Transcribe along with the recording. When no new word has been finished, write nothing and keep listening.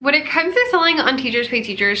When it comes to selling on Teachers Pay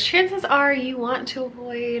Teachers, chances are you want to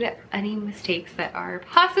avoid any mistakes that are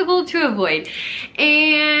possible to avoid.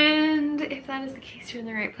 And if that is the case, you're in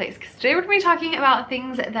the right place. Because today we're going to be talking about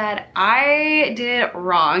things that I did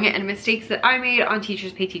wrong and mistakes that I made on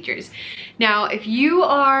Teachers Pay Teachers. Now, if you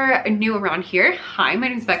are new around here, hi, my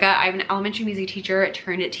name is Becca. I'm an elementary music teacher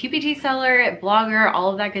turned TPT seller, blogger,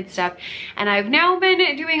 all of that good stuff. And I've now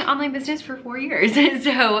been doing online business for 4 years.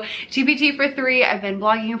 So TPT for 3, I've been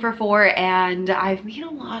blogging for 4, and I've made a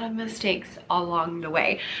lot of mistakes along the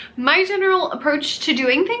way. My general approach to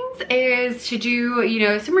doing things is to do, you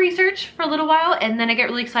know, some research for a little while, and then I get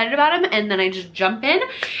really excited about them, and then I just jump in,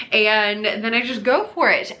 and then I just go for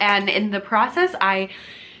it. And in the process, I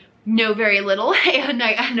know very little, and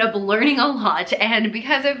I end up learning a lot. And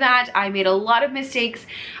because of that, I made a lot of mistakes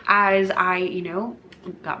as I, you know,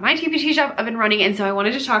 got my TPT shop up and running. And so I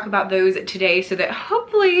wanted to talk about those today so that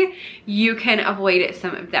hopefully you can avoid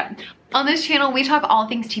some of them. On this channel, we talk all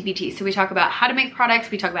things TPT. So we talk about how to make products,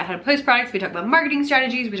 we talk about how to post products, we talk about marketing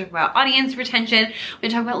strategies, we talk about audience retention, we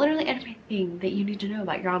talk about literally everything that you need to know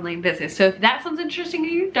about your online business. So if that sounds interesting to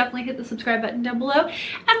you, definitely hit the subscribe button down below.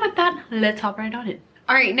 And with that, let's hop right on in.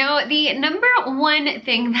 All right, now the number one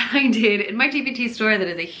thing that I did in my TPT store that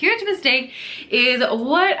is a huge mistake is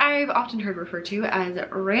what I've often heard referred to as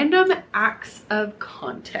random acts of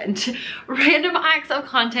content. Random acts of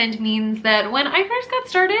content means that when I first got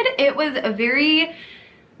started, it was a very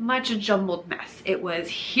much a jumbled mess. It was,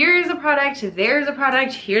 here's a product, there's a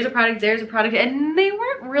product, here's a product, there's a product, and they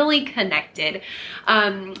weren't really connected.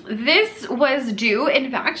 This was due,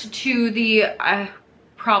 in fact, to the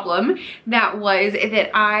problem that was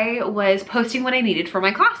that I was posting what I needed for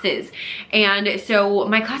my classes. And so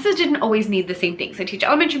my classes didn't always need the same things. I teach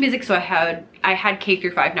elementary music, so I had K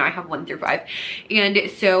through 5, now I have 1 through 5.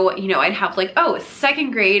 And so, you know, I'd have like, oh,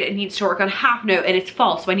 2nd grade, it needs to work on half note and it's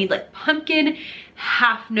fall, so I need like pumpkin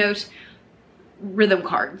half note rhythm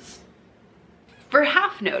cards for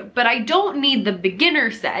half note, but I don't need the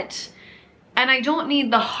beginner set. And I don't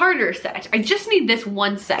need the harder set. I just need this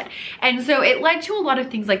one set. And so it led to a lot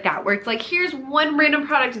of things like that, where it's like, here's one random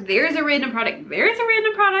product, there's a random product, there's a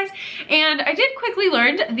random product. And I did quickly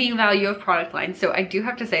learn the value of product lines. So I do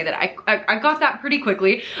have to say that I got that pretty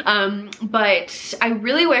quickly. But I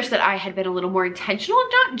really wish that I had been a little more intentional,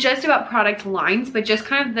 not just about product lines, but just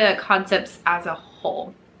kind of the concepts as a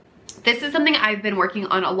whole. This is something I've been working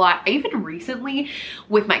on a lot, even recently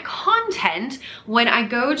with my content. When I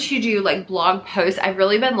go to do like blog posts, I've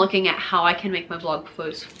really been looking at how I can make my blog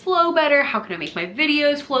posts flow better. How can I make my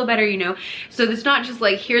videos flow better, you know? So it's not just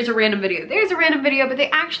like, here's a random video, there's a random video, but they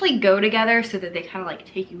actually go together so that they kind of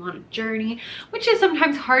like take you on a journey, which is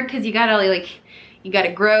sometimes hard because you gotta you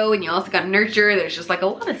gotta grow and you also gotta nurture. There's just like a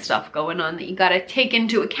lot of stuff going on that you gotta take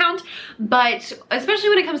into account. But especially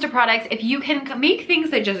when it comes to products, if you can make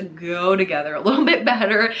things that just go together a little bit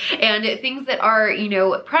better, and things that are, you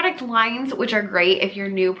know, product lines, which are great if you're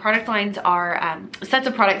new. Product lines are sets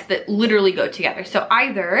of products that literally go together. So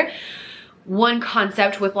either one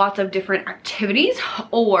concept with lots of different activities,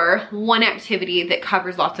 or one activity that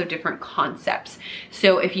covers lots of different concepts.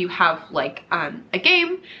 So if you have like a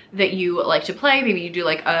game that you like to play, maybe you do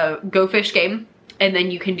like a Go Fish game, and then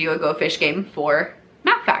you can do a Go Fish game for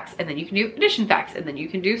math facts, and then you can do addition facts, and then you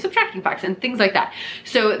can do subtracting facts and things like that.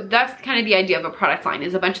 So that's kind of the idea of a product line,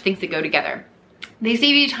 is a bunch of things that go together. They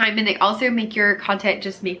save you time, and they also make your content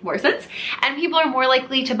just make more sense. And people are more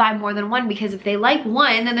likely to buy more than one, because if they like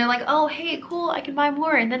one, then they're like, oh, hey, cool, I can buy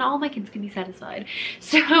more. And then all my kids can be satisfied.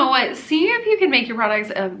 So see if you can make your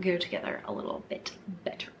products go together a little bit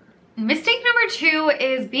better. Mistake number 2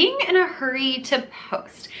 is being in a hurry to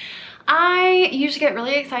post. I usually get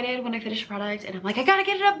really excited when I finish a product and I'm like, I gotta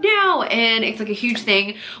get it up now. And it's like a huge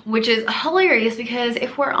thing, which is hilarious because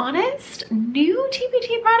if we're honest, new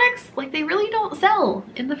TPT products, like they really don't sell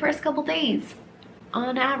in the first couple days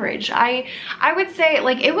on average. I would say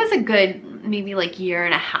like it was a good maybe like 1.5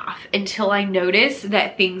 years until I noticed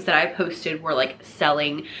that things that I posted were like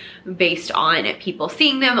selling based on people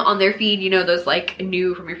seeing them on their feed, you know, those like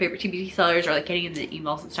new from your favorite TPT sellers, or like getting in the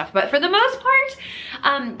emails and stuff. But for the most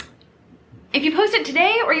part, if you post it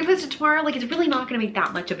today or you post it tomorrow, like it's really not gonna make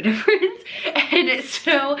that much of a difference. And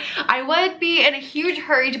so I would be in a huge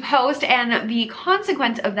hurry to post, and the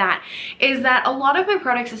consequence of that is that a lot of my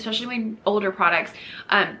products, especially my older products,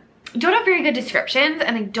 don't have very good descriptions,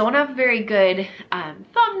 and they don't have very good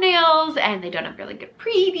thumbnails, and they don't have really good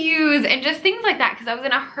previews and just things like that, because I was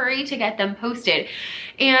in a hurry to get them posted.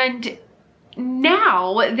 And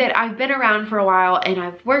now that I've been around for a while and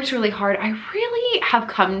I've worked really hard, I really have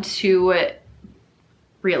come to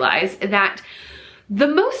realize that The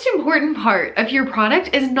most important part of your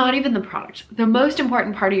product is not even the product. The most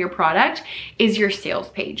important part of your product is your sales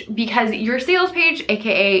page, because your sales page,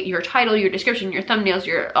 AKA your title, your description, your thumbnails,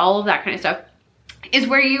 your all of that kind of stuff, is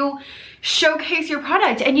where you showcase your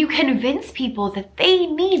product and you convince people that they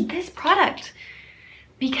need this product.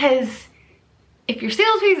 Because if your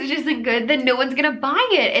sales page isn't good, then no one's gonna buy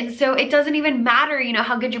it. And so it doesn't even matter, you know,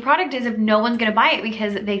 how good your product is if no one's gonna buy it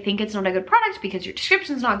because they think it's not a good product, because your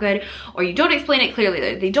description's not good, or you don't explain it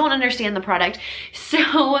clearly, they don't understand the product.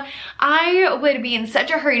 So I would be in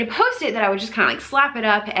such a hurry to post it that I would just kind of like slap it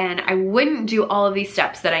up, and I wouldn't do all of these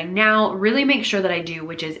steps that I now really make sure that I do,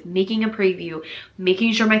 which is making a preview,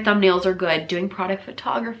 making sure my thumbnails are good, doing product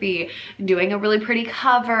photography, doing a really pretty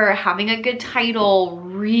cover, having a good title.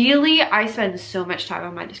 Really, I spend so much time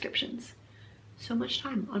on my descriptions. So much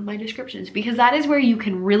time on my descriptions, because that is where you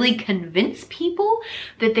can really convince people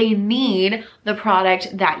that they need the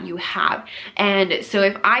product that you have. And so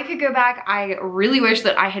if I could go back, I really wish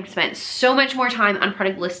that I had spent so much more time on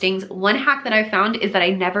product listings. One hack that I found is that I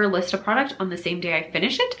never list a product on the same day I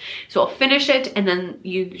finish it. So I'll finish it, and then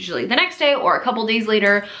usually the next day or a couple days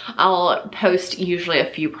later, I'll post usually a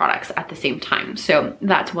few products at the same time. So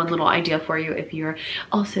that's one little idea for you if you're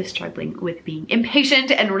also struggling with being impatient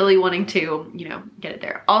and really wanting to, you know, get it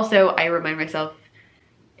there. Also, I remind myself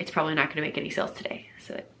it's probably not going to make any sales today,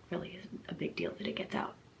 so it really isn't a big deal that it gets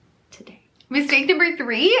out today. Mistake number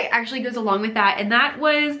 3 actually goes along with that, and that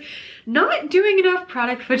was not doing enough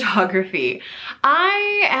product photography.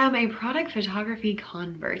 I am a product photography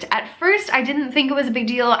convert. At first, I didn't think it was a big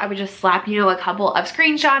deal. I would just slap, you know, a couple of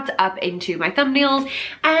screenshots up into my thumbnails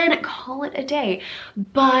and call it a day.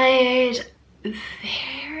 But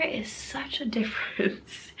there is such a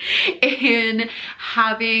difference in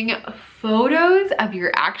having photos of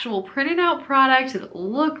your actual printed out product that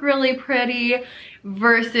look really pretty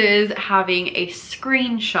versus having a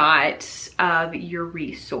screenshot of your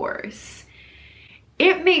resource.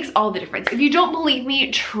 It makes all the difference. If you don't believe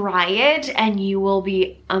me, try it and you will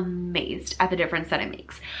be amazed at the difference that it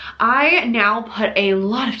makes. I now put a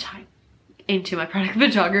lot of time into my product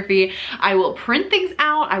photography. I will print things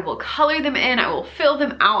out, I will color them in, I will fill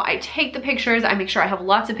them out, I take the pictures, I make sure I have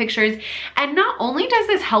lots of pictures. And not only does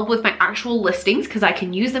this help with my actual listings, because I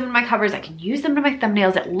can use them in my covers, I can use them in my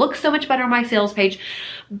thumbnails, it looks so much better on my sales page,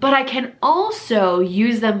 but I can also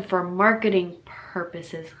use them for marketing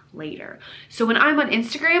purposes later. So when I'm on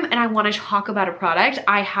Instagram and I want to talk about a product,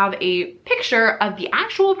 I have a picture of the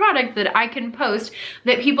actual product that I can post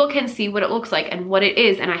that people can see what it looks like and what it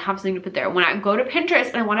is, and I have something to put there. When I go to Pinterest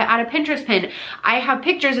and I want to add a Pinterest pin, I have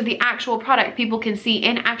pictures of the actual product. People can see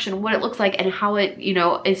in action what it looks like and how it, you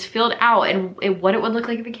know, is filled out, and what it would look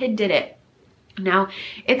like if a kid did it. Now,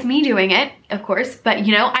 it's me doing it, of course, but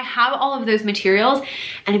you know, I have all of those materials,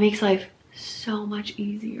 and it makes life so much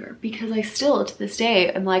easier, because I still to this day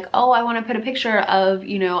am like, oh, I want to put a picture of,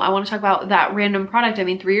 you know, I want to talk about that random product I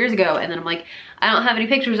made 3 years ago, and then I'm like, I don't have any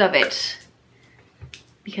pictures of it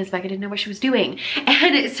because Becca didn't know what she was doing.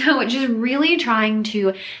 And so just really trying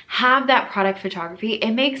to have that product photography,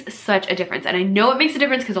 it makes such a difference. And I know it makes a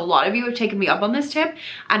difference because a lot of you have taken me up on this tip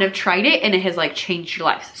and have tried it, and it has like changed your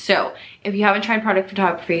lives. So if you haven't tried product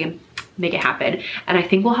photography, make it happen. And I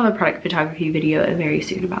think we'll have a product photography video very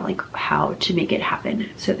soon about like how to make it happen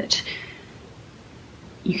so that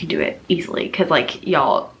you can do it easily. Cause like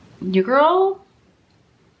y'all, your girl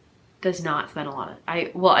does not spend a lot of,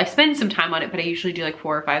 I spend some time on it, but I usually do like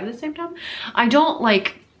 4 or 5 at the same time. I don't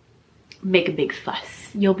like make a big fuss.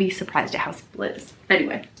 You'll be surprised at how simple it is.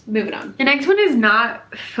 Anyway, moving on. The next one is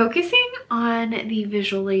not focusing on the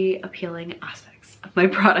visually appealing aspects of my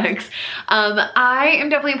products. I am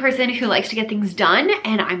definitely a person who likes to get things done,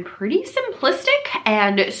 and I'm pretty simplistic,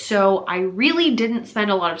 and so I really didn't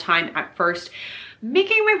spend a lot of time at first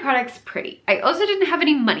making my products pretty. I also didn't have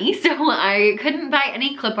any money, so I couldn't buy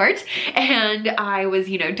any clip art, and I was,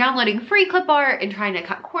 you know, downloading free clip art and trying to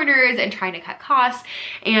cut corners and trying to cut costs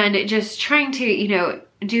and just trying to, you know,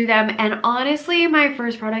 do them. And honestly, my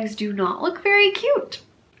first products do not look very cute.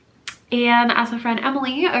 And as my friend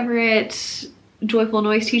Emily over at Joyful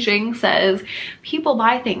Noise Teaching says, people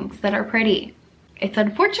buy things that are pretty. It's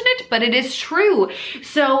unfortunate, but it is true.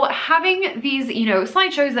 So having these, you know,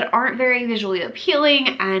 slideshows that aren't very visually appealing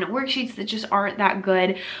and worksheets that just aren't that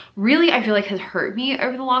good, really, I feel like has hurt me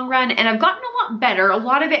over the long run. And I've gotten a lot better. A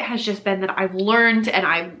lot of it has just been that I've learned and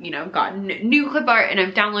I've, you know, gotten new clip art and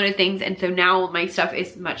I've downloaded things. And so now my stuff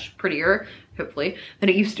is much prettier, hopefully, than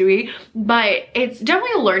it used to be. But it's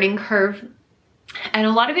definitely a learning curve. And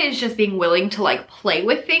a lot of it is just being willing to like play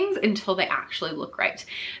with things until they actually look right.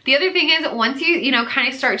 The other thing is once you know, kind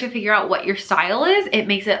of start to figure out what your style is, it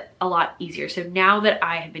makes it a lot easier. So now that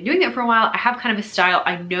I have been doing it for a while, I have kind of a style.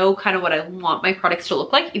 I know kind of what I want my products to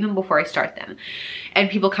look like even before I start them. And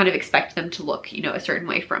people kind of expect them to look, you know, a certain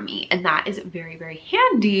way from me. And that is very, very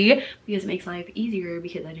handy because it makes life easier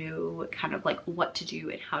because I know kind of like what to do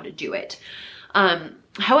and how to do it.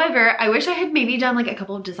 However, I wish I had maybe done like a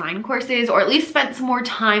couple of design courses or at least spent some more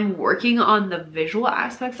time working on the visual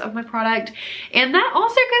aspects of my product. And that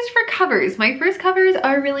also goes for covers. My first covers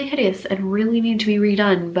are really hideous and really need to be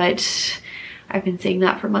redone, but I've been saying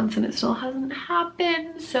that for months and it still hasn't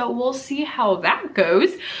happened. So we'll see how that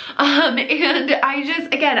goes. And I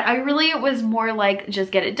just, again, I really was more like,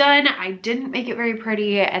 just get it done. I didn't make it very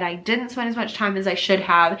pretty and I didn't spend as much time as I should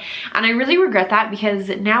have. And I really regret that because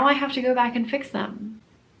now I have to go back and fix them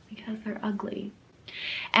because they're ugly.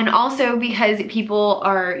 And also because people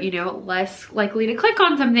are, you know, less likely to click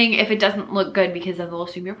on something if it doesn't look good because then they'll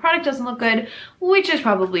assume your product doesn't look good, which is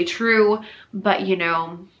probably true, but you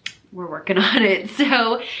know, we're working on it.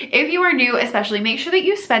 So if you are new, especially, make sure that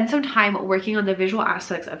you spend some time working on the visual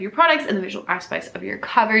aspects of your products and the visual aspects of your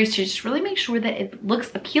covers to just really make sure that it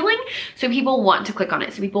looks appealing so people want to click on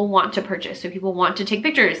it, so people want to purchase, so people want to take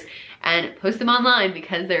pictures and post them online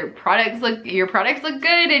because your products look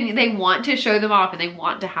good and they want to show them off and they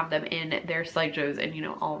want to have them in their slideshows and, you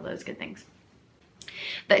know, all of those good things.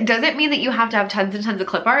 That doesn't mean that you have to have tons and tons of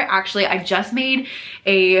clip art. Actually, I just made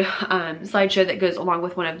a slideshow that goes along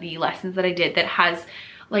with one of the lessons that I did that has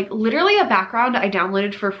like literally a background I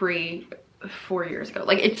downloaded for free 4 years ago.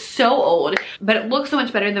 Like it's so old, but it looks so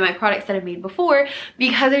much better than my products that I've made before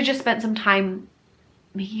because I just spent some time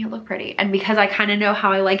making it look pretty and because I kind of know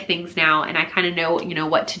how I like things now and I kind of know, you know,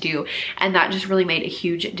 what to do. And that just really made a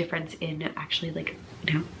huge difference in actually like,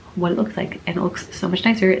 you know, what it looks like, and it looks so much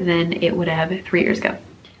nicer than it would have 3 years ago.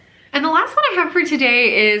 And the last one I have for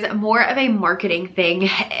today is more of a marketing thing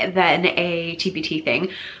than a TPT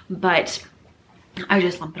thing, but I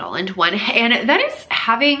just lump it all into one, and that is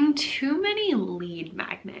having too many lead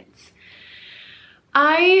magnets.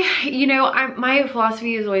 My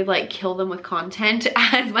philosophy is always like kill them with content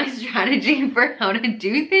as my strategy for how to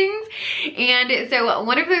do things. And so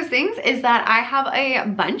one of those things is that I have a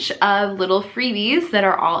bunch of little freebies that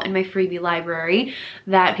are all in my freebie library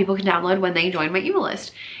that people can download when they join my email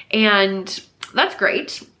list. And that's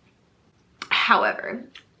great. However,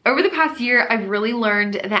 over the past year, I've really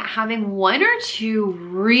learned that having 1 or 2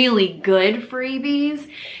 really good freebies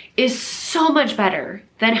is so much better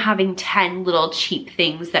than having 10 little cheap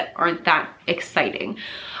things that aren't that exciting.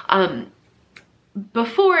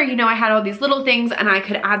 Before, you know, I had all these little things and I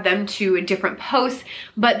could add them to different posts,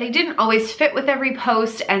 but they didn't always fit with every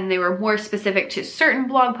post and they were more specific to certain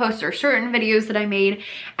blog posts or certain videos that I made.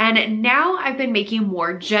 And now I've been making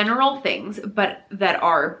more general things, but that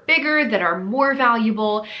are bigger, that are more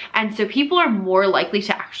valuable. And so people are more likely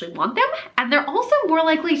to actually want them. And they're also more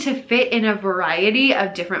likely to fit in a variety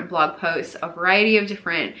of different blog posts, a variety of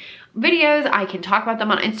different videos. I can talk about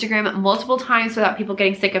them on Instagram multiple times without people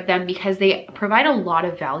getting sick of them because they provide a lot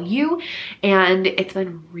of value and it's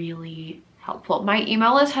been really helpful. My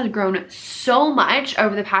email list has grown so much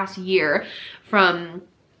over the past year from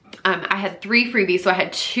I had 3 freebies. So I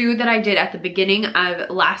had 2 that I did at the beginning of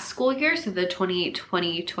last school year, so the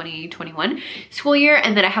 2020-2021 school year,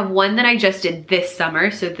 and then I have 1 that I just did this summer,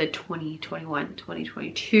 so the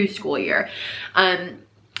 2021-2022 school year.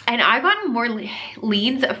 And I've gotten more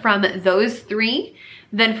leads from those 3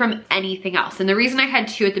 than from anything else. And the reason I had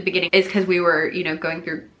 2 at the beginning is because we were, you know, going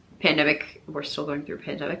through pandemic. We're still going through a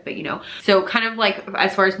pandemic, but you know, so kind of like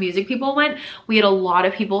as far as music people went, we had a lot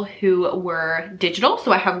of people who were digital.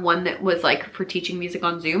 So I have 1 that was like for teaching music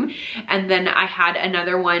on Zoom. And then I had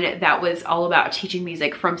another one that was all about teaching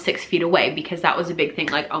music from 6 feet away, because that was a big thing.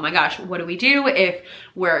 Like, oh my gosh, what do we do if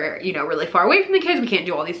we're, you know, really far away from the kids? We can't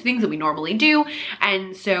do all these things that we normally do.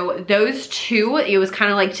 And so those 2, it was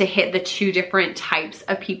kind of like to hit the 2 different types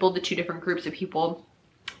of people, the 2 different groups of people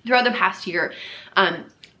throughout the past year.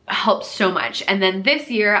 Helped so much. And then this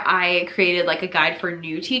year I created like a guide for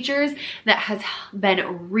new teachers that has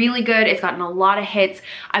been really good. It's gotten a lot of hits.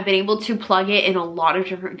 I've been able to plug it in a lot of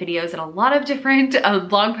different videos and a lot of different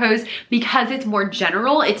blog posts because it's more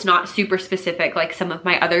general. It's not super specific like some of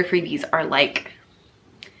my other freebies are, like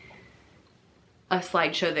a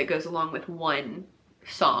slideshow that goes along with 1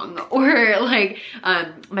 song, or like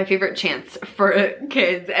my favorite chants for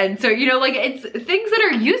kids. And so, you know, like it's things that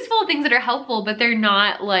are useful, things that are helpful, but they're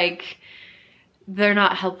not like they're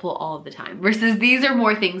not helpful all of the time, versus these are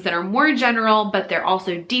more things that are more general, but they're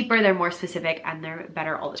also deeper, they're more specific, and they're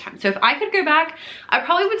better all the time. So if I could go back, I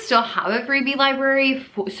probably would still have a freebie library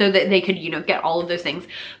so that they could, you know, get all of those things,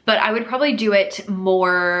 but I would probably do it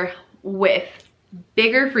more with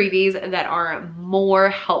bigger freebies that are more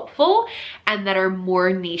helpful and that are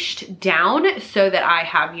more niched down, so that I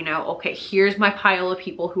have, you know, okay, here's my pile of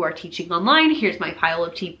people who are teaching online, here's my pile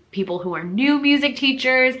of people who are new music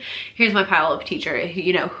teachers, here's my pile of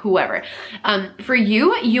you know, whoever. For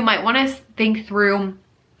you, you might want to think through,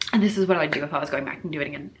 and this is what I would do if I was going back and doing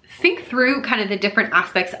it again, think through kind of the different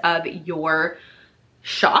aspects of your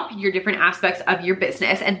shop, your different aspects of your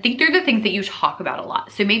business, and think through the things that you talk about a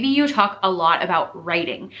lot. So maybe you talk a lot about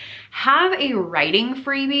writing. Have a writing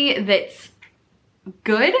freebie that's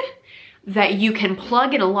good, that you can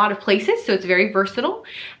plug in a lot of places, so it's very versatile,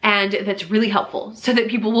 and that's really helpful so that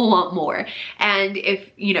people will want more. And if,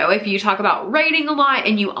 you know, if you talk about writing a lot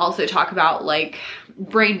and you also talk about like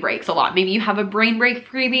brain breaks a lot, maybe you have a brain break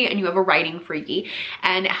freebie and you have a writing freebie,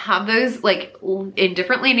 and have those like in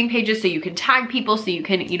different landing pages so you can tag people, so you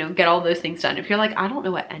can, you know, get all those things done. If you're like, I don't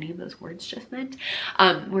know what any of those words just meant,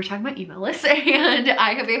 we're talking about email lists, and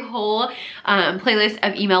I have a whole playlist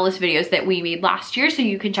of email list videos that we made last year, so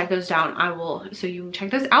you can check those down. So you can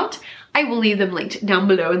check those out. I will leave them linked down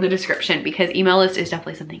below in the description, because email list is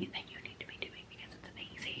definitely something that you need to be doing because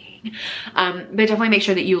it's amazing. But definitely make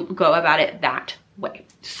sure that you go about it that way.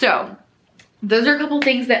 So those are a couple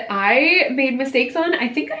things that I made mistakes on. I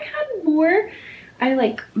think I had more. I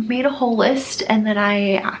like made a whole list and then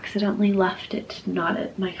I accidentally left it not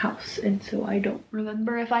at my house, and so I don't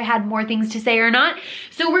remember if I had more things to say or not.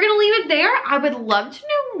 So we're gonna leave it there. I would love to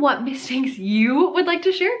know what mistakes you would like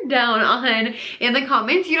to share down on in the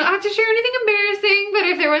comments. You don't have to share anything embarrassing, but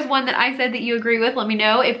if there was one that I said that you agree with, let me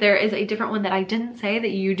know. If there is a different one that I didn't say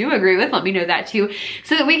that you do agree with, let me know that too,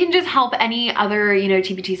 so that we can just help any other, you know,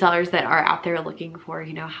 TPT sellers that are out there looking for,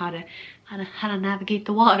 you know, how to navigate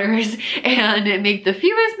the waters and make the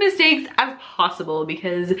fewest mistakes as possible,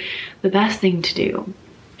 because the best thing to do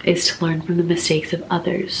is to learn from the mistakes of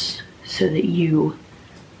others so that you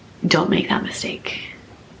don't make that mistake.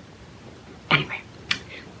 Anyway,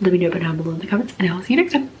 let me know down below in the comments, and I will see you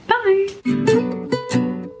next time. Bye!